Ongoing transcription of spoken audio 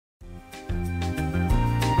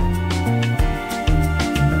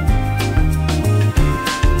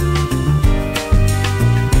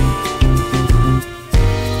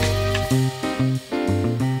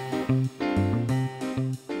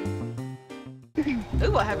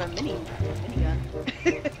Ooh, I have a minigun.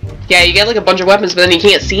 Yeah, you get like a bunch of weapons, but then you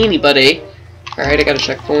can't see anybody. Alright, I got a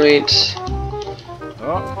checkpoint.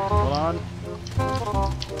 Oh, hold on.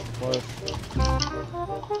 Close.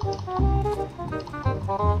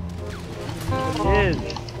 It is.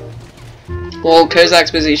 Well,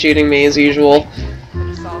 Kozak's busy shooting me as usual. I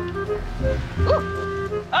just saw.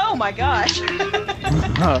 Ooh. Oh my gosh!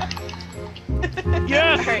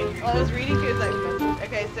 Yes! Alright, well, I was reading Kozak's message.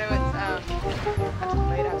 Okay, so it's,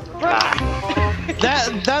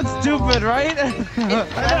 That's stupid, right?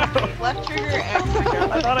 left trigger X to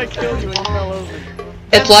jump. I thought I killed you when you fell over.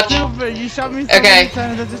 It's left. Stupid. You shot me so Okay. many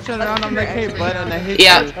times. I just turned around. I'm like, hey, bud, and I hit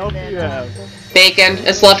Yeah. you. Help you have. Bacon.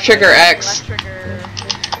 It's left trigger X. Left trigger,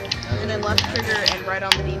 and then left trigger and right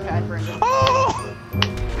on the D-pad for instance. Oh!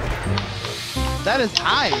 That is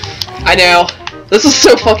high. I know. This is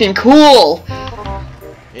so fucking cool.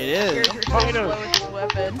 It is. You're so slow with this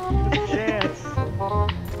weapon. Chance.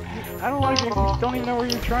 I don't like it if you don't even know where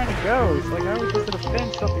you're trying to go. It's like I was just to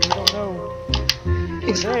defend something you don't know.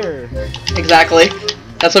 It's there. Exactly.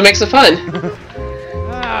 That's what makes it fun.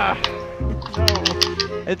 Ah. No.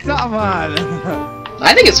 It's not fun.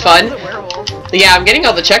 I think it's It's fun. a werewolf. Yeah, I'm getting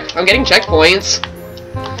all the I'm getting checkpoints.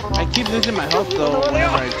 I keep losing my health though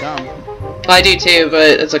whenever I jump. I do too,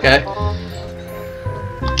 but it's okay. Well,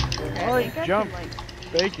 I jumped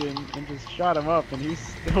Bacon and just shot him up, and he's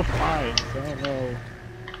still fine. So I don't know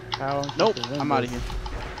how. Nope, I'm out of here.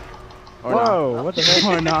 Or Whoa! not. What the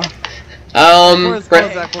hell? Or not. Of course,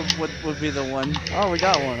 Right. Kozak would be the one. Oh, we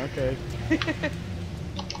got one. Okay.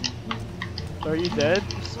 So are you dead?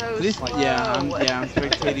 So Please, slow. yeah, I'm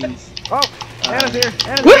spectating. Oh, Anna's here.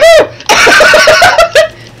 Anna's here. Woohoo!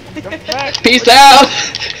 Come back. Peace out.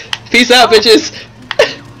 Peace out, bitches.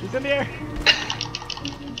 She's in the air.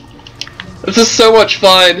 This is so much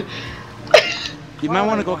fun. You might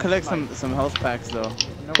want to go collect some health packs though.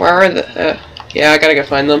 Where are the? Yeah, I gotta go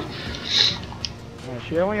find them.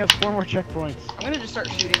 She only has 4 more checkpoints. I'm gonna just start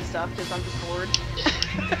shooting stuff because I'm just bored.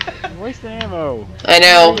 You're wasting ammo. I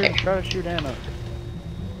know. Try to shoot Anna.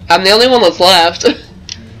 I'm the only one that's left.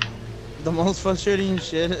 The most frustrating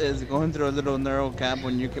shit is going through a little narrow gap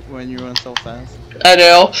when you run so fast. I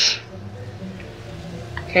know.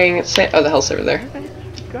 Okay, it's oh, the hell's over there.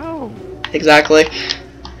 Go. Exactly.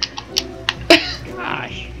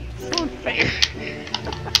 Gosh, so unfair.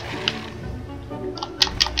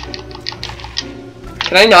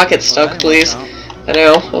 Can I not get stuck, please? I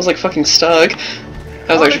know. I was like fucking stuck.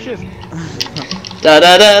 I was like. Da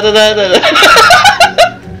da da da da da.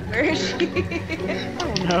 Where is she?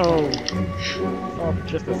 Oh no. Oh, for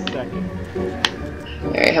just a second.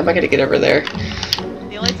 Alright, how am I gonna get over there?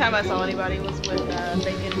 The only time I saw anybody was when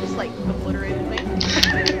Bacon just like obliterated me.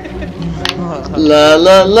 La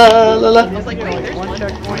la la la la. I was like, wait, there's one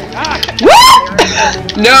checkpoint. Ah!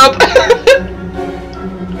 Woo! Nope.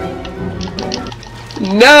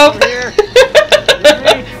 Nope. Over here.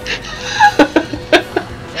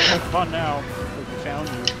 That's fun now. We found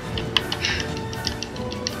you.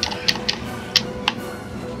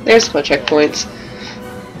 There's my checkpoints.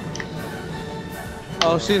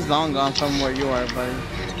 Oh, she's long gone from where you are, buddy.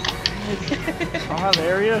 Oh, the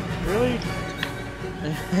area? Really?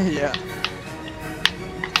 Yeah.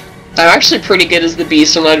 I'm actually pretty good as the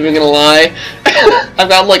beast, I'm not even gonna lie. I've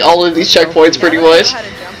got like all of these checkpoints pretty much. I know how to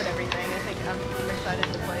jump and everything. I think I'm excited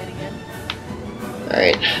to play it again.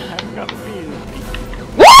 Alright. I haven't got the beat.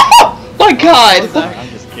 Woo! My god! I'm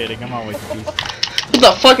just kidding, I'm always beast. What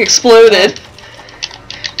the fuck exploded?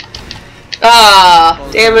 Ah,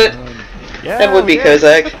 damn it. Yeah, That would be we did.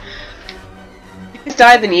 Kozak. If you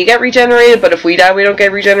die, then you get regenerated, but if we die, we don't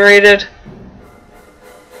get regenerated.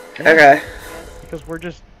 Okay. Because we're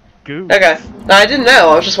just goose. Okay. No, I didn't know,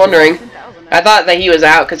 I was just wondering. 10,000 I thought that he was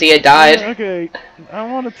out because he had died. Yeah, okay, I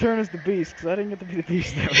want to turn as the beast because I didn't get to be the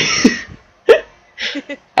beast that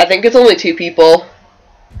way. I think it's only 2 people.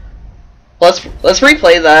 Let's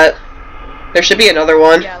replay that. There should be another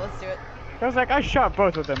one. Yeah, let's do it. I was like, I shot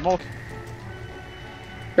both of them. Multiple.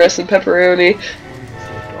 Rest in pepperoni.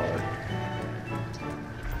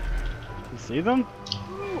 You see them?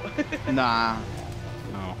 Nah.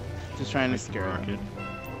 No. Just trying to scare her. Okay.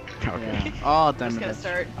 Yeah. Oh, I'm damn just it. gonna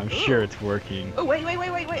start. I'm Ooh. sure it's working. Oh wait!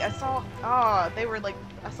 I saw. Ah, they were like.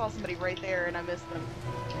 I saw somebody right there and I missed them.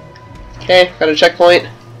 Okay, got a checkpoint.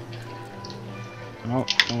 Oh,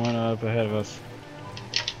 someone up ahead of us.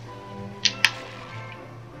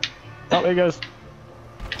 Oh, there he goes.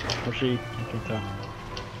 Or she. I can't tell.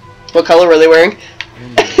 What color were they wearing?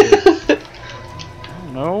 I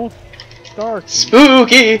don't know. It's dark.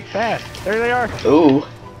 Spooky! Fast. There they are. Ooh.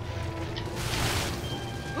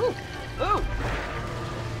 Ooh! Ooh!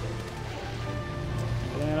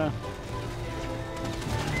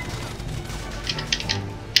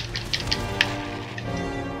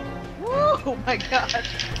 my god.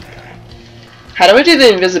 How do I do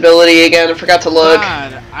the invisibility again? I forgot to look.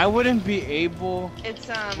 God, I wouldn't be able. It's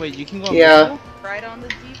Wait, you can go. Yeah. invisible? right on the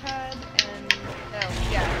D-pad and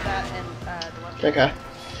yeah, that and the left. Okay.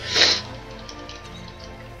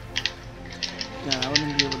 Yeah, I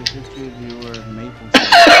wouldn't be able to hit you if you were maple.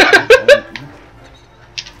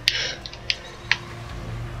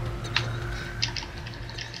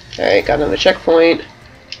 Alright, got another checkpoint.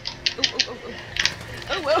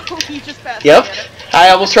 Oh, you just passed. Yep. I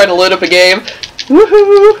almost tried to load up a game.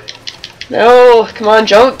 Woohoo! No, come on,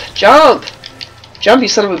 jump! Jump! Jump, you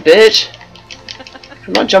son of a bitch!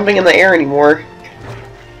 I'm not jumping in the air anymore.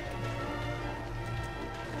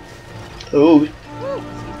 Ooh.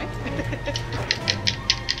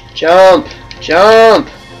 Jump! Jump!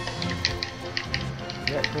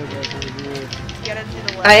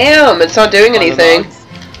 I am! It's not doing anything.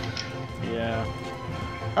 Yeah.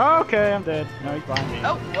 Oh, okay, I'm dead. No, he's behind me.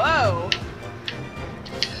 Oh, whoa!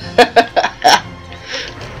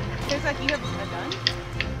 Kozak, you have a gun?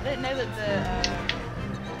 I didn't know that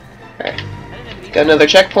Alright. I didn't know that Got another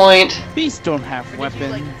checkpoint. Beasts don't have Or did you,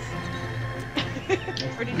 like-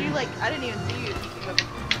 weapons. or did you, like, I didn't even see you if you came up with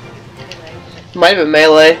melee. Might have been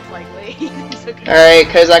melee. Likely. So Alright,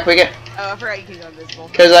 Kozak, we get. Oh, I forgot you can go invisible.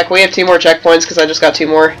 Kozak, we have 2 more checkpoints because I just got 2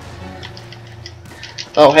 more.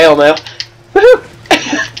 Oh, hell no. Woohoo!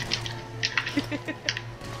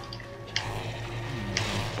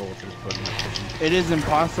 It is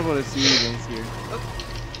impossible to see you guys here.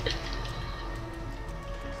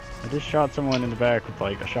 I just shot someone in the back with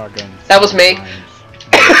like a shotgun. That was me. times.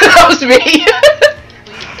 That was me!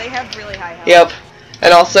 They have really high health. Yep.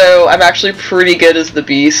 And also, I'm actually pretty good as the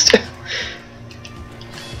beast.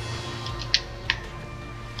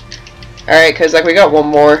 Alright, Kozak, we got 1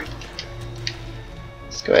 more.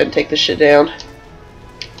 Let's go ahead and take this shit down.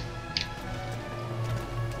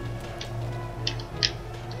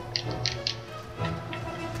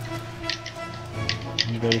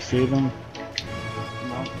 Anybody see them?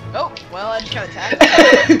 No. Oh, well, I just got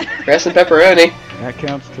attacked. Rice and pepperoni. That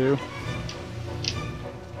counts too.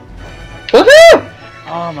 Woohoo!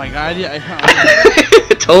 Oh my god, yeah,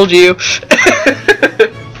 Told you.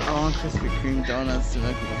 I want Krispy Kreme donuts to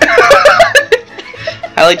make me.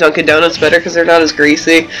 I like Dunkin' Donuts better because they're not as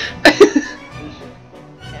greasy.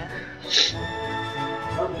 Yeah.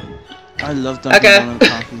 I love Dunkin' Okay. Donut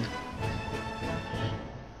coffee.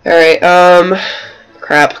 Alright,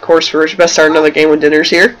 crap. Of course, we're best start another game when dinner's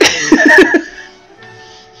here.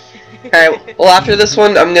 Alright, well after this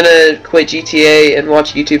one, I'm gonna quit GTA and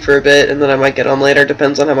watch YouTube for a bit, and then I might get on later.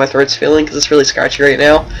 Depends on how my throat's feeling, because it's really scratchy right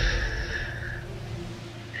now.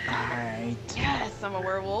 Alright. Yes, I'm a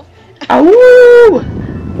werewolf.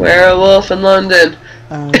 AWOOO! Werewolf in London.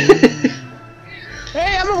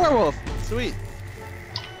 Hey, I'm a werewolf! Sweet.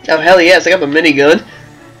 Oh hell yes, I got the minigun.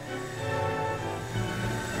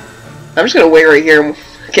 I'm just gonna wait right here and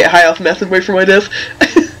get high off meth and wait for my death.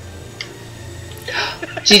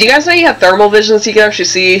 Did you guys know you have thermal vision so you can actually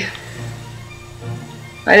see?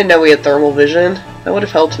 I didn't know we had thermal vision. That would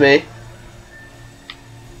have helped me.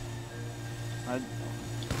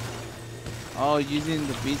 Oh, using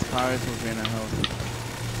the beast powers will gain a health.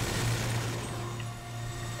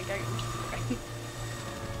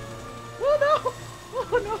 Oh no!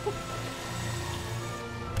 Oh no!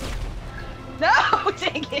 No!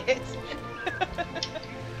 Dang it!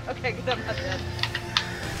 Okay, good, I'm not dead.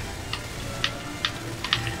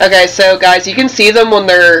 Okay, so guys, you can see them when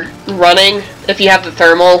they're running if you have the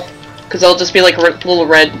thermal, because they'll just be like little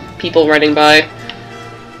red people running by.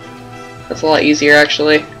 That's a lot easier,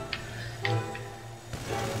 actually.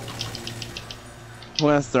 Who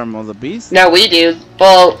has thermal? The beast? No, we do.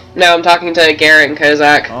 Well, no, I'm talking to Garrett and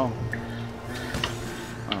Kozak. Oh.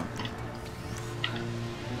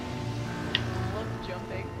 Love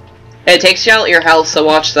jumping. It takes you out your health, so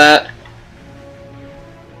watch that.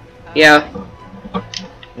 Yeah.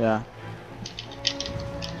 Yeah.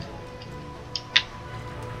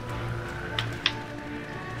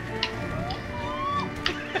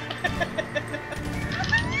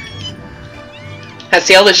 I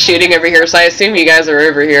see all this shooting over here, so I assume you guys are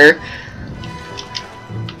over here.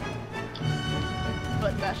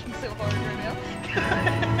 Button mashing so hard right now.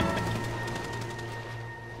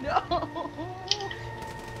 No!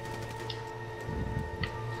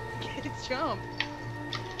 Get jump!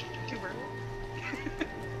 You werewolf.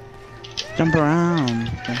 Jump around.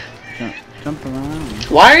 Jump around.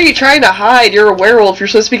 Why are you trying to hide? You're a werewolf. You're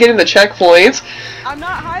supposed to be getting the checkpoints. I'm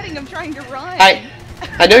not hiding, I'm trying to run!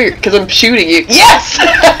 I know you're, because I'm shooting you. Yes!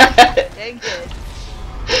 Dang it.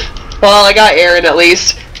 Well, I got Erin at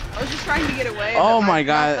least. I was just trying to get away. Oh but my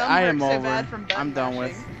god, thumb I hurt am so over. bad from button I'm done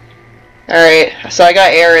with. mashing. Alright, so I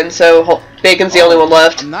got Erin, so Bacon's the only one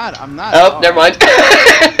left. I'm not. Oh, never mind.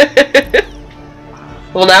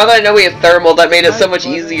 Well, now that I know we have thermal, that made it so much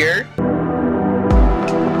easier.